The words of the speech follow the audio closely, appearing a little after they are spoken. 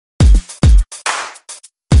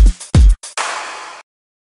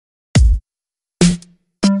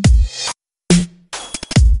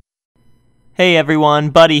Hey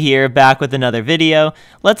everyone, Buddy here, back with another video.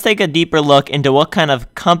 Let's take a deeper look into what kind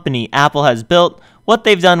of company Apple has built, what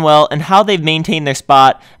they've done well, and how they've maintained their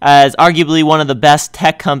spot as arguably one of the best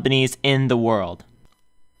tech companies in the world.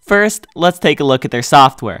 First, let's take a look at their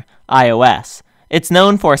software, iOS. It's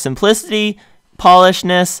known for simplicity,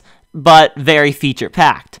 polishedness, but very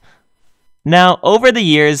feature-packed. Now, over the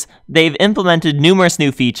years, they've implemented numerous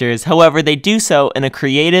new features, however, they do so in a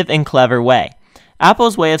creative and clever way.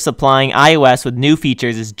 Apple's way of supplying iOS with new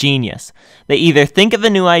features is genius. They either think of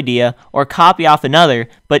a new idea or copy off another,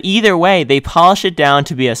 but either way, they polish it down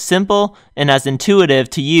to be as simple and as intuitive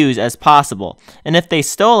to use as possible. And if they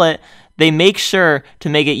stole it, they make sure to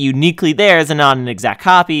make it uniquely theirs and not an exact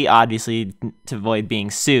copy, obviously to avoid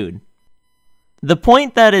being sued. The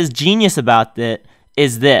point that is genius about it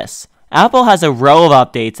is this. Apple has a row of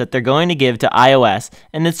updates that they're going to give to iOS,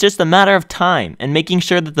 and it's just a matter of time and making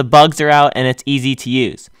sure that the bugs are out and it's easy to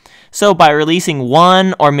use. So by releasing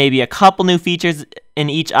one or maybe a couple new features in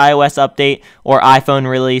each iOS update or iPhone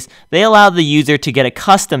release, they allow the user to get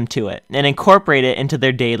accustomed to it and incorporate it into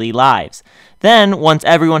their daily lives. Then, once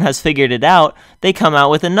everyone has figured it out, they come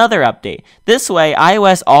out with another update. This way,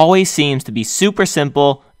 iOS always seems to be super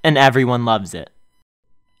simple and everyone loves it.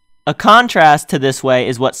 A contrast to this way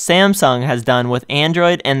is what Samsung has done with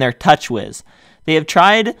Android and their TouchWiz. They have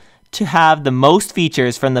tried to have the most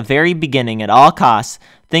features from the very beginning at all costs,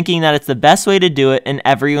 thinking that it's the best way to do it and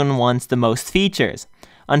everyone wants the most features.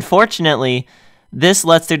 Unfortunately, this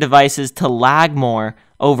lets their devices to lag more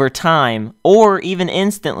over time or even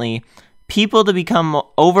instantly, people to become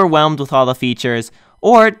overwhelmed with all the features,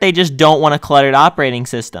 or they just don't want a cluttered operating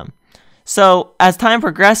system. So, as time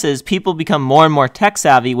progresses, people become more and more tech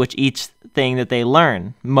savvy with each thing that they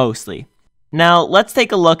learn, mostly. Now, let's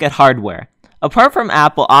take a look at hardware. Apart from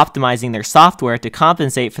Apple optimizing their software to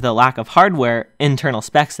compensate for the lack of hardware, internal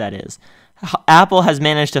specs that is, Apple has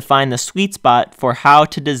managed to find the sweet spot for how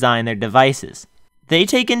to design their devices. They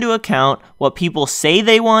take into account what people say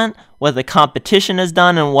they want, what the competition has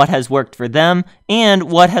done and what has worked for them, and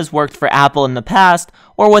what has worked for Apple in the past,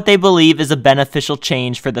 or what they believe is a beneficial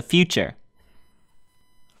change for the future.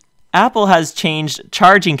 Apple has changed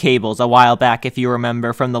charging cables a while back, if you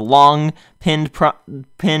remember, from the long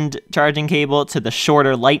pinned charging cable to the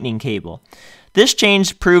shorter lightning cable. This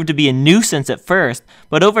change proved to be a nuisance at first,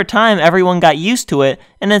 but over time everyone got used to it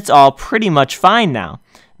and it's all pretty much fine now.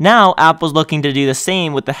 Now Apple's looking to do the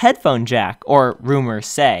same with the headphone jack, or rumors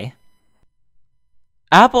say.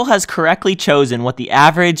 Apple has correctly chosen what the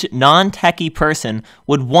average non-techie person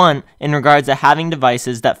would want in regards to having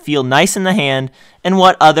devices that feel nice in the hand and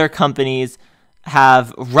what other companies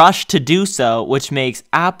have rushed to do so, which makes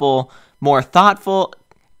Apple more thoughtful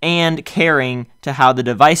and caring to how the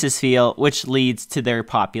devices feel, which leads to their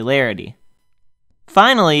popularity.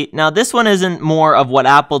 Finally, now this one isn't more of what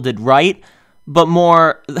Apple did right, but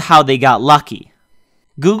more how they got lucky.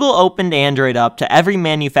 Google opened Android up to every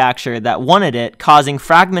manufacturer that wanted it, causing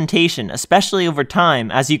fragmentation, especially over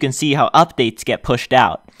time, as you can see how updates get pushed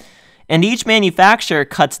out. And each manufacturer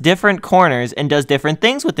cuts different corners and does different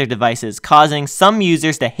things with their devices, causing some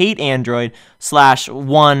users to hate Android /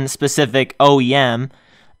 one specific OEM,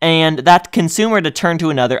 and that consumer to turn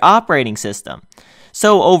to another operating system.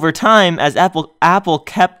 So over time, as Apple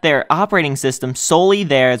kept their operating system solely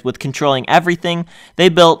theirs with controlling everything, they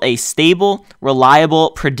built a stable,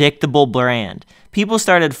 reliable, predictable brand. People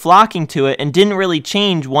started flocking to it and didn't really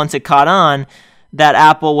change once it caught on that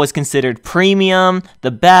Apple was considered premium, the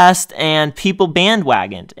best, and people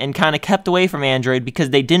bandwagoned and kind of kept away from Android because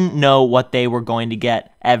they didn't know what they were going to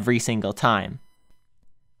get every single time.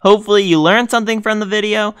 Hopefully you learned something from the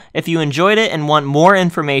video. If you enjoyed it and want more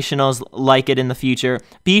informationals like it in the future,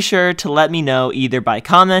 be sure to let me know either by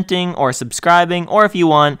commenting or subscribing, or if you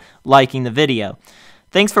want, liking the video.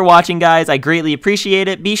 Thanks for watching, guys. I greatly appreciate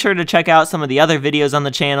it. Be sure to check out some of the other videos on the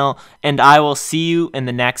channel, and I will see you in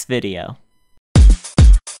the next video.